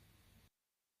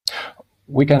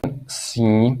 we can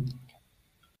see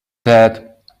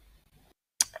that,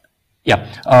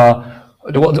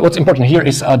 what's important here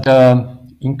is the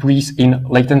increase in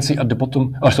latency at the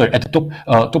bottom, at the top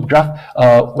graph,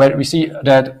 where we see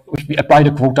that if we apply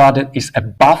the quota that is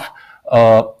above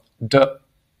the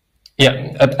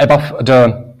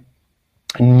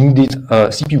needed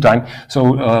CPU time,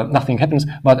 so nothing happens.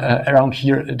 But around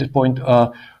here, at the point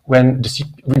when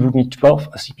we would need 12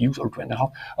 CPUs or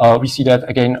 2.5, we see that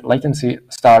again latency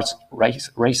starts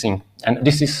rising, and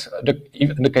this is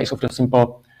even the case of the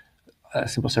simple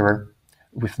server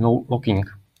with no locking.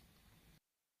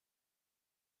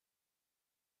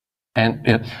 And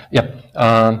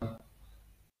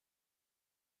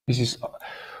this is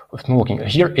with no locking.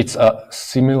 Here it's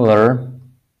similar,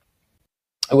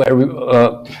 where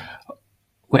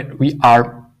we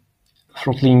are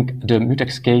throttling the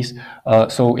mutex case.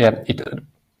 So it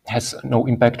has no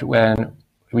impact when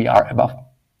we are above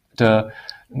the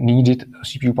needed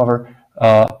CPU power,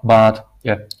 but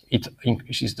it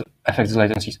increases the affects the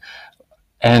latencies.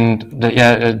 And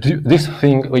this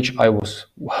thing which I was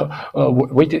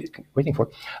waiting for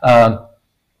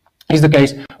is the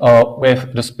case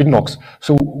with the spin locks.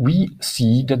 So we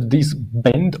see that this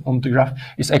bend on the graph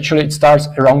is actually, it starts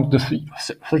around the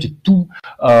 32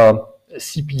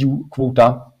 CPU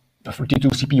quota, 32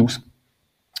 CPUs,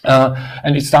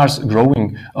 and it starts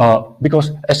growing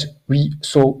because, as we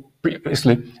saw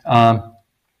previously,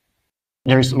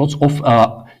 there is lots of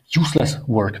useless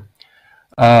work.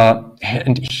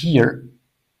 And here,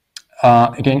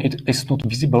 again, it is not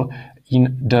visible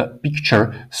in the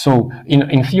picture. So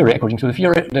in theory, according to the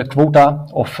theory, the quota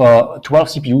of 12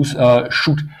 CPUs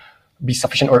should be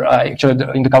sufficient, or actually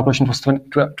in the calculation it was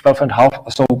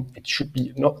 12.5, so it should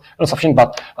be not sufficient,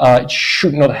 but it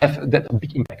should not have that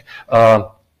big impact.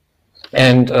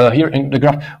 And here in the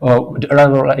graph, the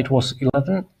arrival rate was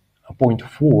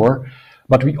 11.4,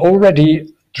 but we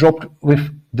already dropped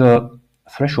with the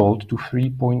threshold to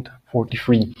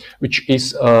 3.43, which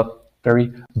is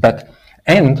very bad.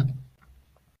 And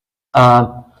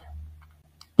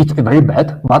it's very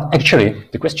bad, but actually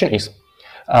the question is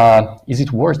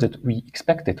it worse than we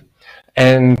expected?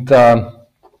 And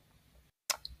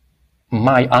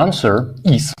my answer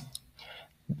is,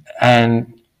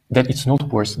 and that it's not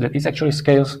worse, that it actually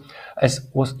scales as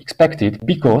was expected,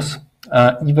 because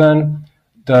even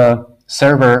the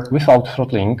server without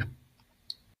throttling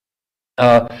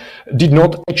did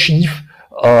not achieve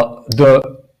the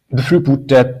throughput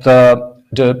that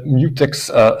the mutex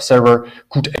server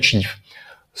could achieve.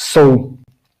 So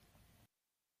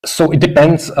it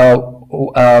depends,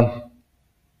 or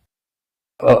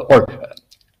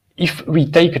if we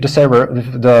take the server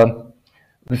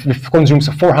with consumes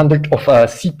 400 of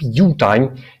CPU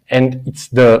time, and it's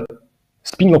the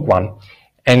spin lock one,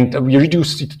 and we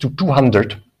reduce it to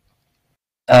 200,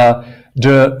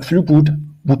 the throughput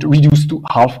would reduce to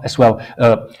half as well.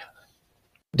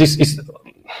 This is,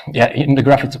 in the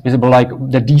graph it's visible like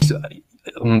that these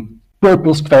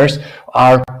purple squares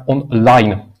are on a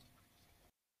line.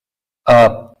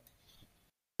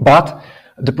 But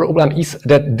the problem is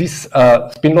that this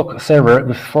Spinlock server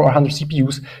with 400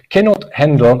 CPUs cannot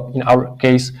handle, in our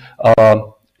case,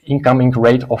 incoming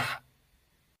rate of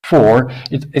 4.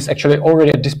 It is actually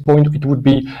already at this point, it would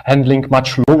be handling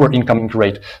much lower incoming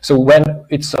rate. So when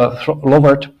it's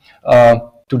lowered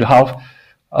to the half,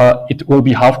 it will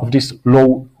be half of this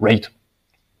low rate.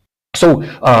 So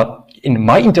in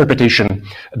my interpretation,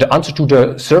 the answer to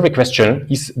the survey question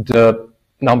is the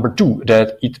number 2,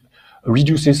 that it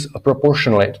reduces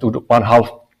proportionally to the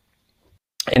 1/2.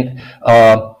 And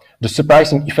the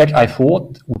surprising effect I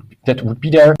thought that would be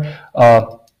there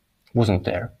wasn't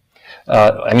there.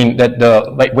 I mean that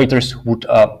the waiters would,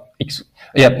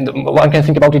 one can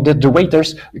think about it that the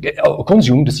waiters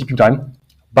consume the CPU time,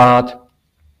 but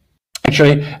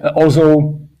actually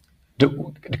also the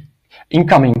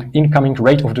incoming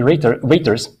rate of the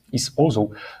waiters is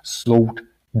also slowed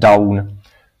down.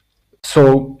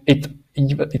 So it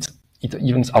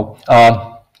evens out.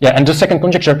 Yeah, and the second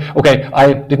conjecture, okay,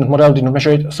 I didn't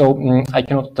measure it, so I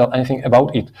cannot tell anything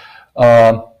about it.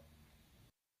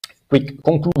 Quick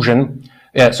conclusion.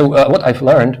 Yeah, so what I've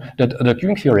learned, that the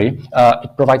queuing theory,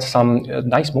 it provides some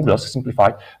nice models,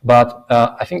 simplified, but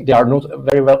I think they are not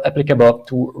very well applicable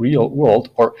to real world,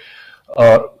 or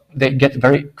they get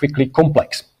very quickly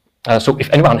complex. So if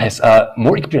anyone has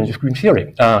more experience with queuing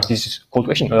theory, this is call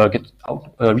to action,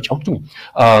 reach out to me.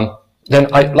 Then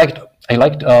I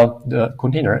liked the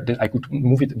container that I could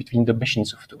move it between the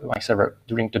machines of my server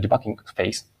during the debugging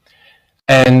phase.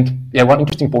 And yeah, one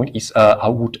interesting point is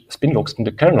how would spin locks in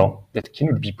the kernel that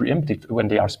cannot be preempted when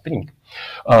they are spinning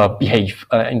behave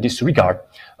in this regard.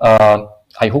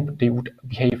 I hope they would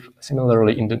behave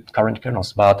similarly in the current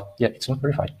kernels, but yeah, it's not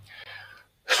verified.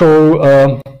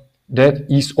 So that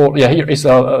is all. Yeah, here is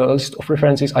a list of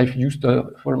references I've used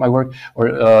for my work,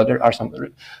 or there are some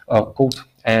code,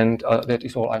 and that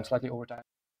is all. I'm slightly over time.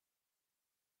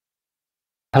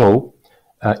 Hello,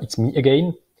 it's me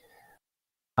again.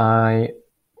 I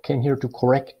came here to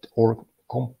correct or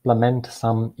complement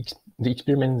the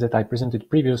experiments that I presented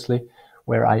previously,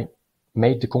 where I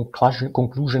made the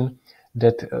conclusion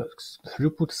that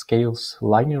throughput scales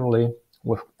linearly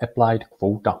with applied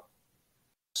quota.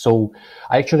 So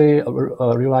I actually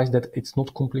realized that it's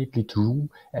not completely true,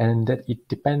 and that it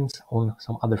depends on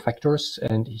some other factors.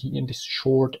 And in this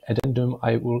short addendum,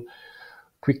 I will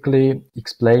quickly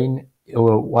explain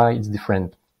why it's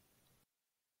different.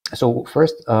 So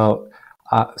first,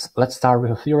 let's start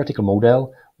with a theoretical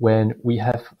model. When we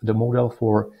have the model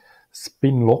for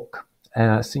spin lock,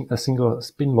 a single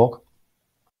spin lock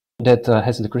that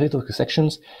has the critical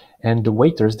sections, and the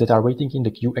waiters that are waiting in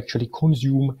the queue actually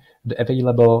consume the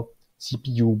available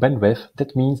CPU bandwidth.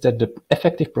 That means that the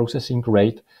effective processing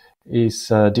rate is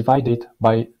divided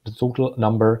by the total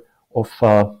number of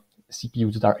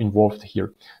CPUs that are involved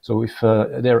here. So if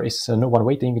there is no one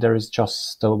waiting, there is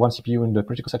just one CPU in the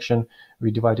critical section,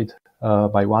 we divide it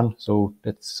by 1, so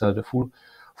that's the full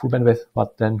bandwidth,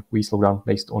 but then we slow down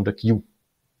based on the queue.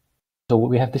 So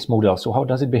we have this model. So how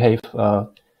does it behave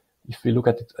if we look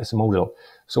at it as a model?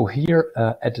 So here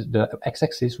at the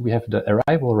x-axis we have the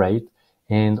arrival rate,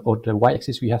 and on the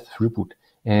y-axis we have throughput.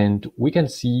 And we can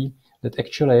see that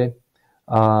actually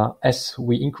as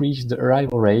we increase the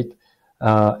arrival rate,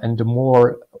 and the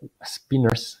more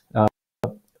spinners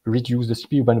reduce the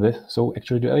CPU bandwidth, so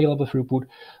actually the available throughput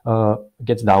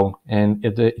gets down, and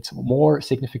it's more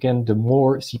significant the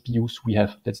more CPUs we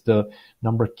have. That's the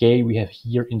number K we have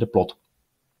here in the plot.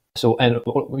 So, and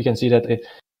we can see that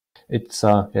it's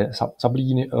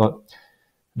sublinear.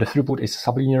 The throughput is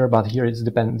sublinear, but here it's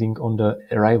depending on the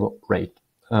arrival rate.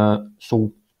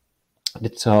 So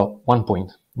that's one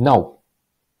point. Now,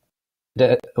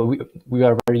 we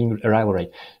are varying arrival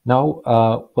rate.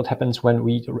 Now, what happens when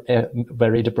we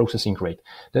vary the processing rate?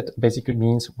 That basically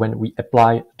means when we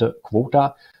apply the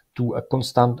quota to a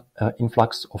constant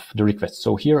influx of the requests.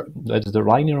 So here, that's the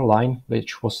linear line,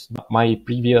 which was my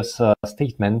previous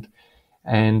statement,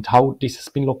 and how this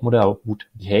spin lock model would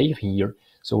behave here.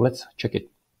 So let's check it.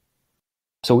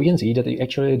 So we can see that it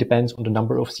actually depends on the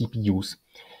number of CPUs,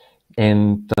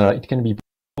 and it can be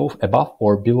both above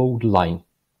or below the line.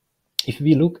 If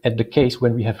we look at the case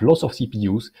when we have lots of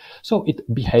CPUs, so it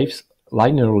behaves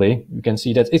linearly. You can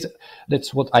see that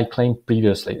that's what I claimed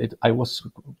previously. I was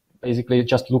basically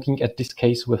just looking at this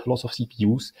case with lots of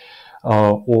CPUs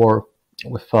or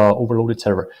with overloaded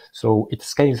server. So it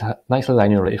scales nicely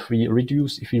linearly. If we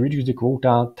reduce the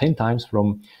quota 10 times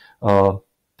from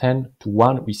 10 to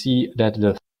 1, we see that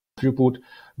the throughput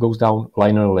goes down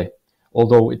linearly.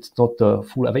 Although it's not the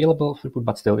full available throughput,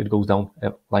 but still it goes down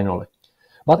linearly.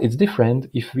 But it's different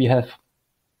if we have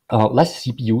less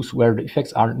CPUs where the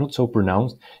effects are not so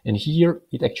pronounced, and here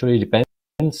it actually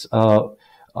depends.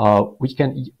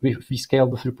 If we scale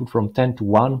the throughput from 10 to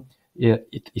 1,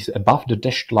 it is above the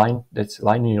dashed line, that's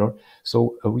linear.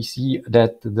 So we see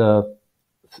that the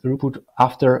throughput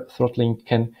after throttling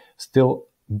can still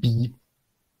be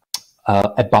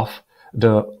above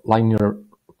the linear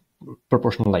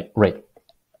proportional rate.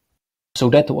 So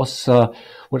that was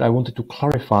what I wanted to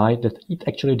clarify, that it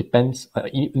actually depends,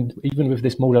 even with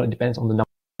this model, it depends on the number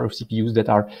of CPUs that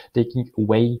are taking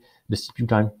away the CPU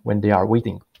time when they are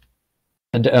waiting.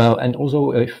 And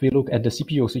also, if we look at the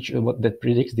CPU usage that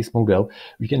predicts this model,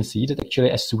 we can see that actually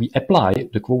as we apply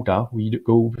the quota, we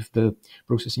go with the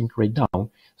processing rate down.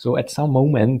 So at some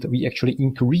moment, we actually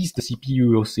increase the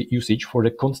CPU usage for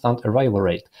the constant arrival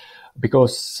rate,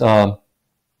 because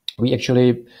we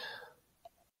actually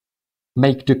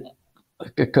make the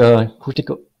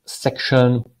critical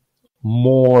section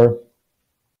more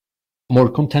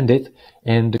contended,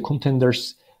 and the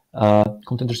contenders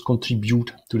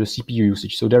contribute to the CPU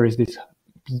usage. So there is this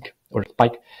peak or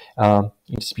spike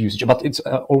in CPU usage, but it's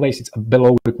always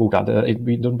below the quota.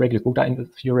 We don't break the quota in the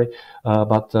theory,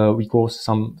 but we cause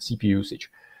some CPU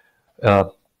usage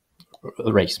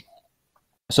raise.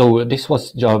 So this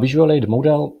was visually the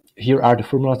model. Here are the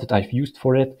formulas that I've used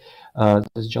for it.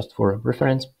 This is just for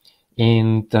reference.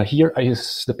 And here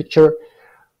is the picture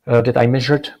that I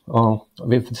measured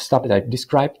with the stuff that I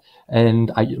described,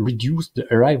 and I reduced the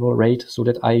arrival rate so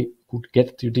that I could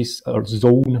get to this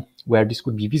zone where this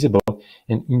could be visible.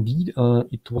 And indeed,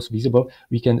 it was visible.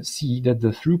 We can see that the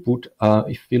throughput,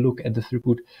 if we look at the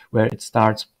throughput where it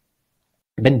starts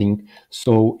bending,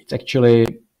 so it's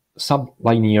actually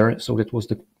sublinear. So that was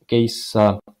the case.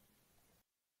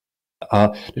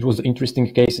 It was an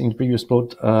interesting case in the previous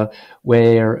plot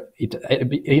where it at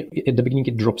the beginning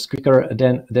it drops quicker,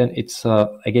 then it's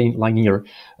again linear.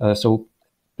 So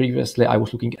previously I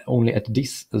was looking only at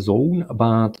this zone,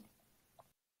 but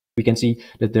we can see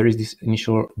that there is this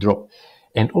initial drop.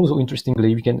 And also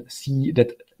interestingly, we can see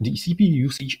that the CPU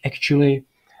usage actually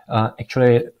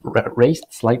raised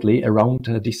slightly around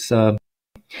this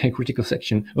critical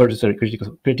section, or sorry,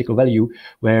 critical value,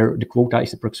 where the quota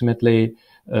is approximately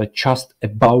just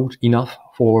about enough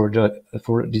for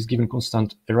this given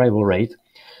constant arrival rate.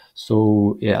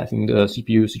 So yeah, I think the CPU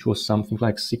usage was something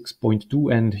like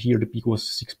 6.2, and here the peak was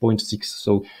 6.6.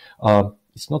 So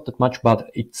it's not that much, but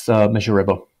it's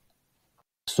measurable.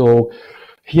 So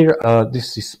here,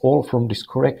 this is all from this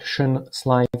correction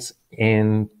slides,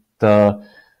 and the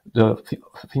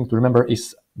thing to remember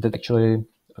is that actually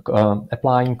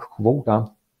applying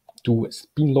quota to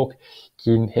spin lock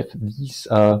can have these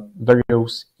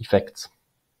various effects.